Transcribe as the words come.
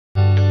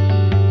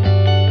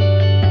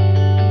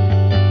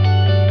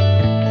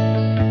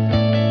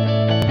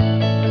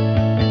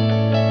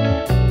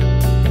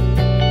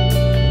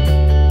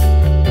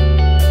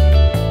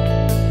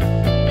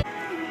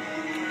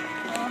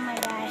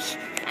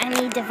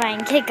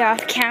find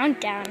Kickoff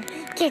Countdown.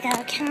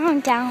 Kickoff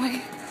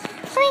Countdown.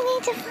 I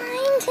need to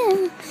find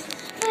him.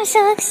 I'm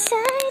so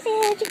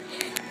excited.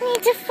 I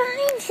need to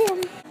find him.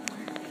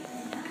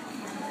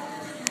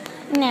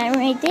 Not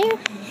right there.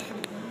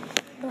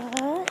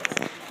 But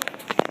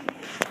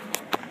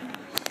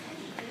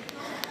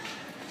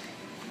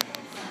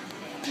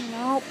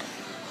nope.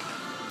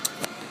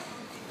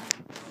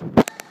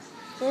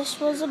 This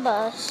was a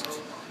bust.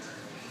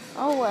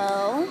 Oh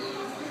well.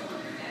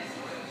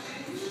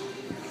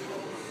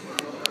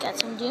 Got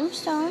some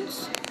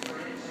doomstones.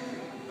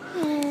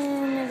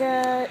 And I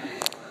got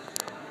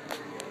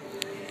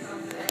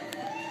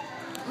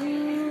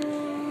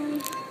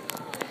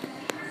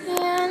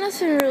yeah,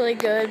 nothing really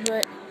good,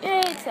 but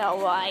it's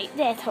alright.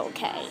 That's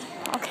okay.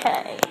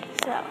 Okay,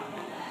 so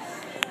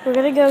we're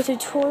gonna go to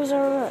Toys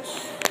R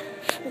Us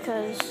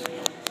because,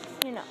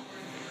 you know,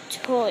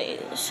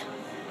 toys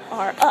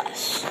are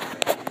us.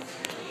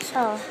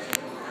 So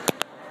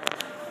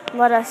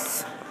let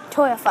us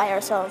toyify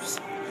ourselves.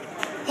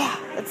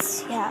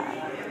 Let's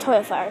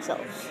toyify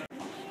ourselves.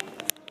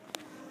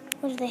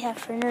 What do they have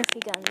for Nerfy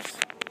guns?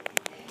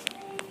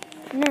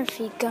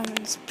 Nerfy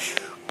guns.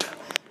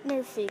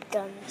 Nerfy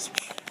guns.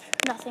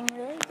 Nothing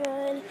really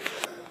good.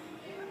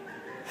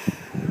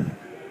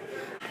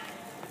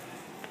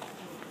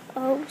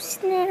 Oh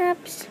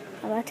snaps.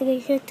 I'm about to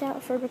get kicked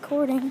out for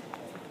recording.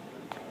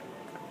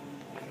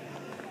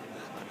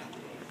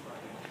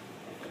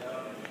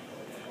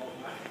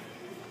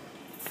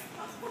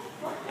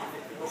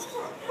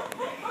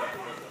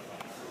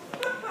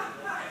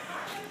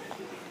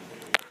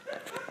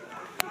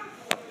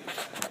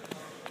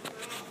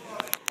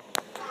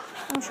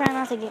 I'm trying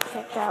not to get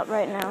kicked out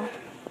right now,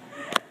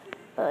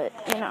 but,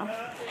 you know,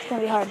 it's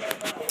going to be hard.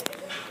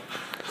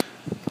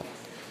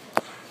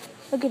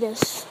 Look at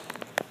this.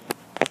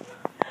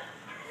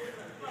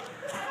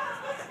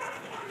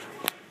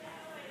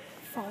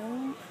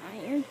 Foam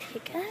iron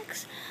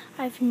pickaxe?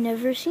 I've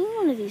never seen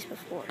one of these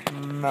before.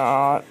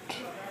 Not.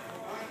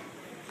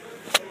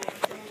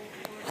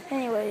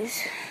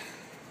 Anyways,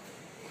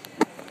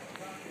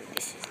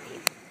 this is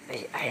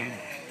the iron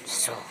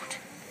sword.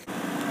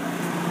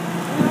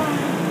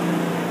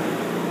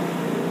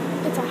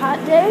 It's a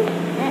hot day,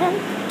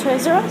 and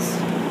Toys R Us.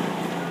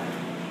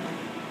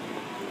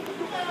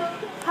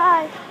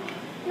 Hi.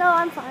 No,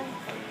 I'm fine.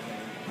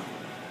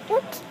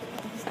 What?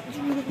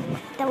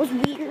 That was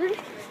weird.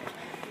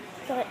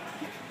 But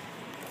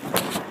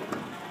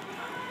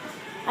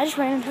I just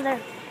ran into there.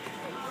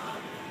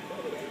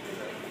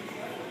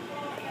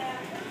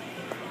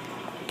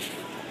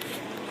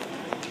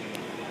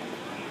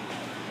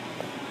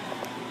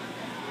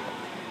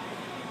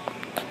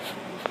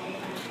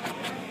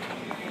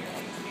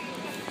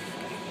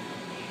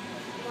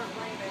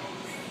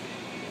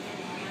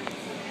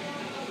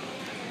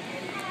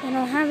 I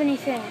don't have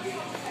anything.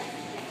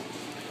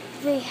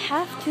 They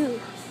have to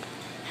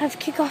have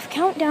Kickoff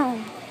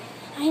Countdown.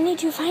 I need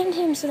to find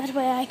him so that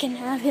way I can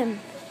have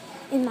him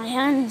in my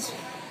hands,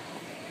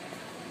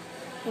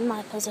 in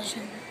my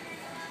possession.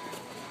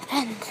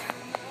 And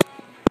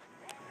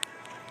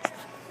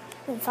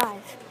in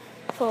 5,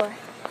 4,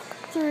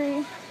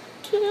 3,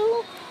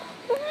 2,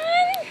 1.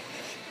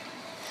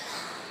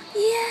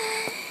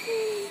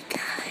 Yay,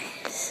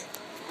 guys!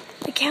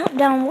 The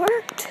countdown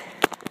worked.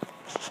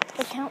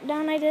 The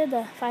countdown I did,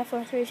 the 5,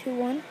 4, 3, 2,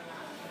 1,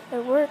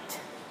 it worked.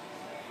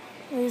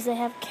 Because they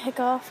have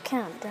Kickoff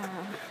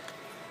Countdown.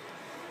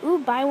 Ooh,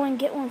 buy one,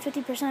 get one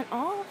 50%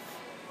 off.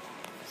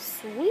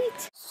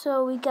 Sweet.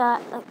 So we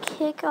got a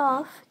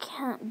Kickoff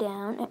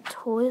Countdown at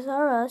Toys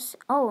R Us.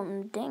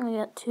 Oh, dang, we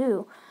got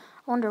 2.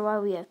 I wonder why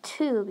we have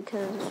 2,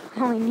 because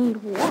we only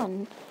need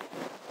 1.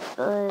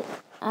 But,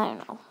 I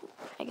don't know.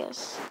 I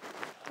guess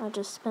I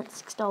just spent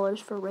 $6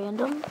 for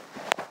random.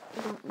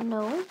 I don't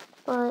know,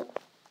 but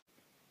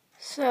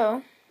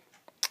so,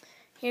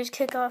 here's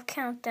Kickoff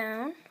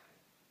Countdown.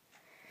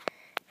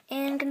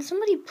 And can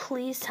somebody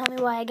please tell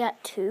me why I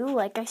got 2?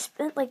 Like, I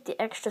spent, like,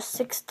 the extra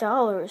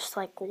 $6.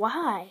 Like,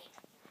 why?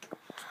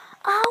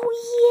 Oh,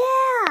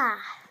 yeah!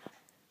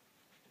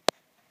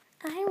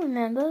 I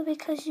remember,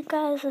 because you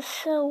guys are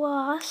so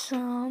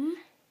awesome.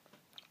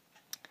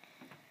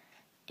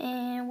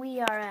 And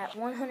we are at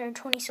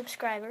 120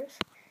 subscribers.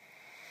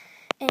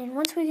 And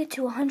once we get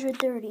to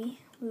 130,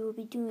 we will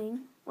be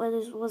doing, well,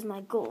 this was my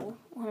goal.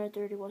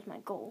 130 was my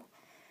goal.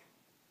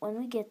 When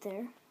we get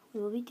there, we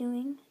will be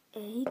doing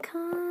a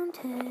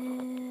contest.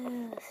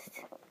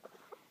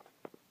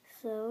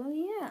 So,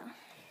 yeah.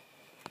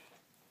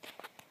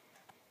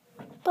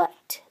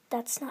 But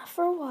that's not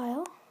for a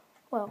while.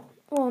 Well,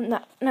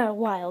 not a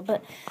while,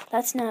 but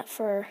that's not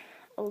for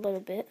a little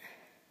bit.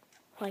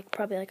 Like,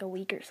 probably like a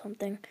week or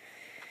something.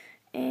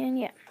 And,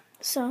 yeah.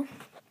 So,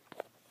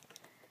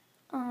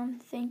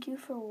 thank you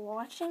for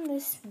watching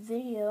this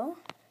video.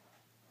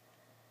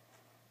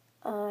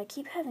 I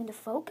keep having to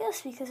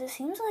focus because it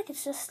seems like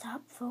it's just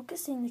stopped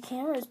focusing. The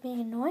camera is being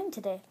annoying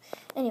today.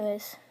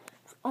 Anyways,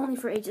 only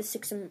for ages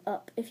 6 and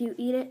up. If you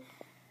eat it,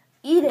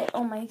 eat it.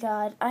 Oh my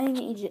god,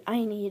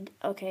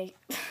 okay.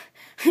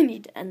 I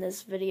need to end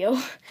this video.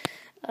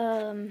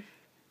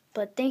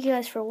 But thank you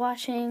guys for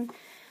watching.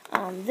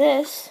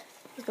 This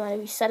is going to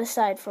be set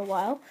aside for a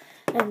while.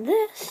 And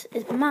this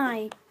is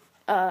my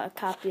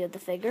copy of the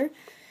figure.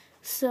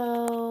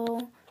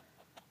 So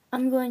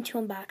I'm going to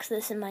unbox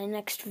this in my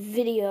next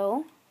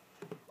video,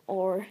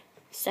 or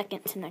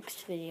second to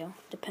next video.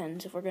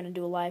 Depends if we're going to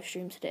do a live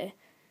stream today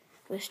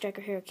with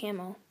Striker Hero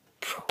Camo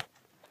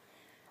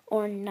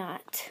or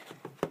not.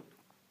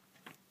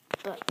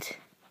 But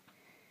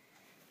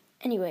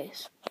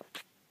anyways,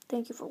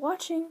 thank you for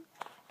watching.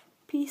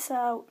 Peace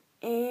out,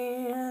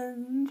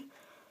 and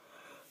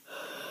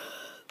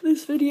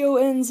this video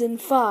ends in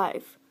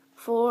 5,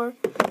 4,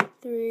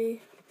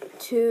 3,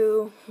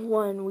 2,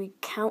 1. We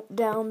count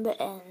down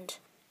the end.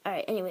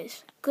 Alright,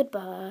 anyways,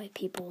 goodbye,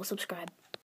 people. Subscribe.